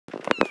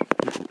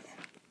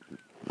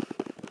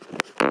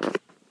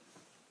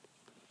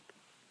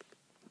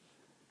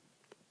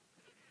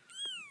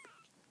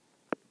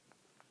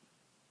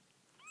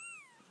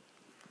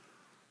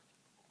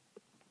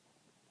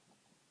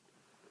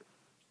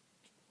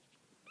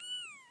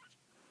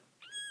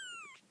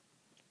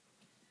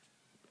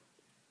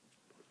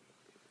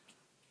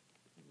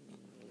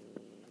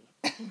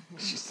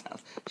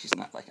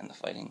the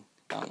fighting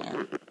down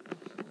there.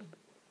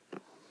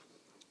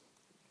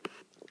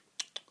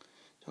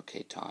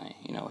 Okay, Tawny.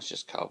 You know, it's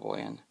just Cowboy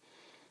and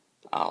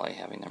Ollie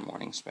having their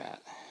morning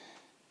spat.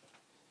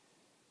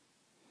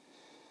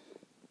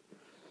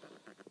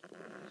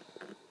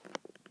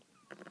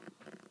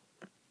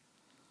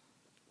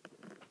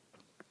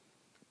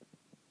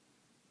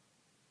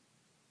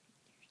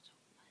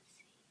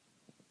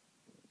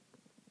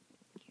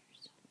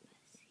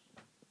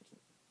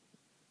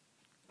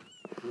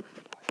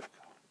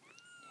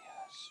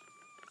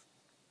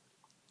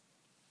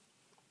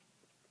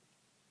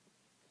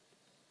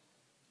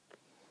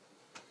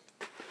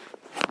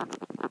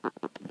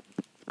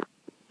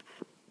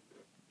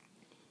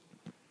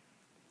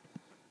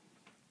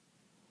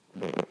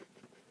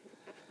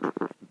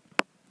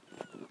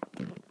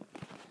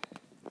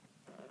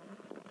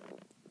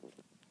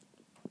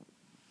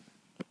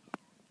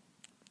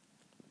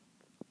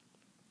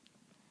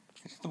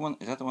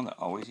 Is that the one that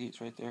always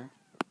eats right there?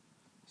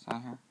 Is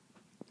that her?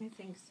 I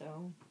think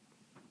so.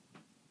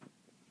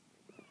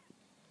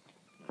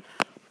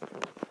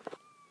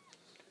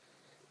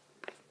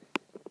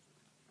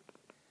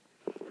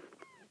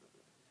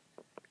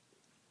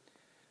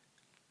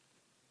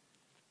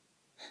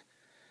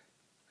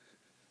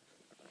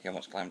 He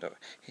almost climbed over.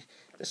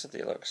 This is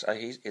the looks.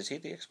 Is he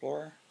the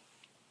explorer?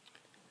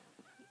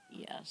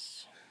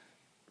 Yes.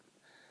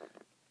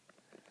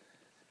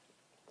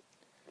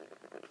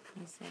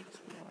 He's the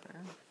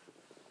explorer.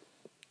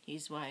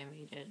 He's why I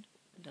made it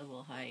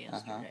double high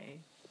yesterday.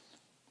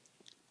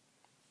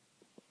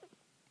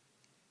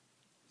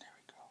 There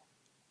we go.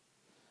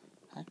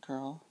 Hi,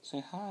 girl.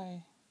 Say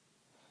hi.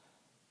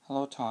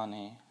 Hello,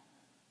 Tawny.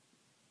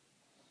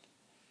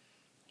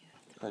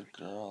 Good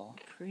girl.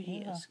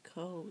 Prettiest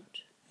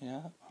coat.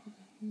 Yeah.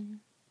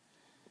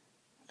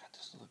 Got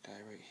this little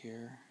guy right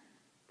here.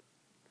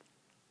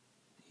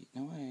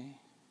 Eating away.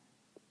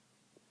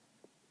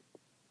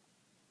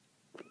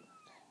 Okay,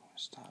 I'm gonna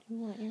stop. You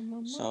want your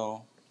mama?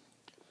 So,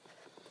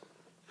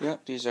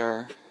 yep, these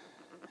are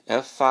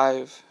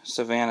F5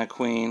 Savannah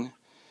Queen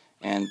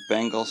and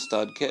Bengal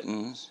Stud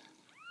kittens.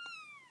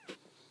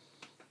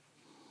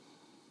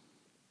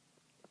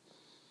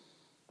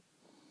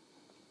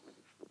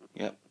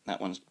 Yep,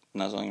 that one's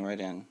nuzzling right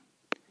in.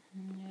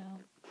 Yeah.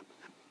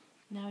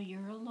 Now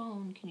you're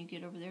alone. Can you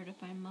get over there to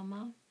find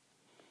Mama?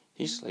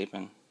 He's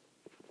sleeping.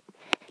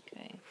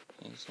 Okay.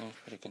 He seems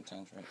pretty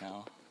content right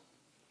now.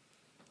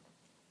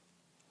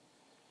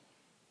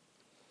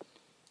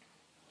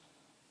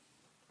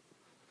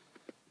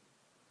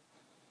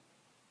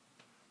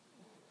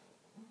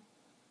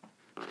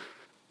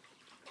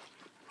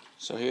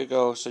 So here you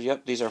go. So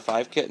yep, these are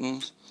 5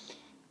 kittens,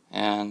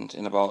 and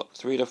in about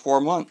 3 to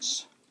 4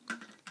 months,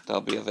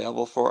 they'll be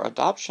available for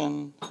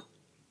adoption.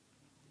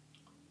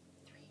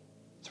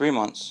 3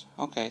 months.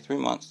 Okay, 3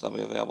 months they'll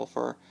be available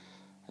for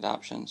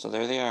adoption. So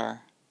there they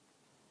are.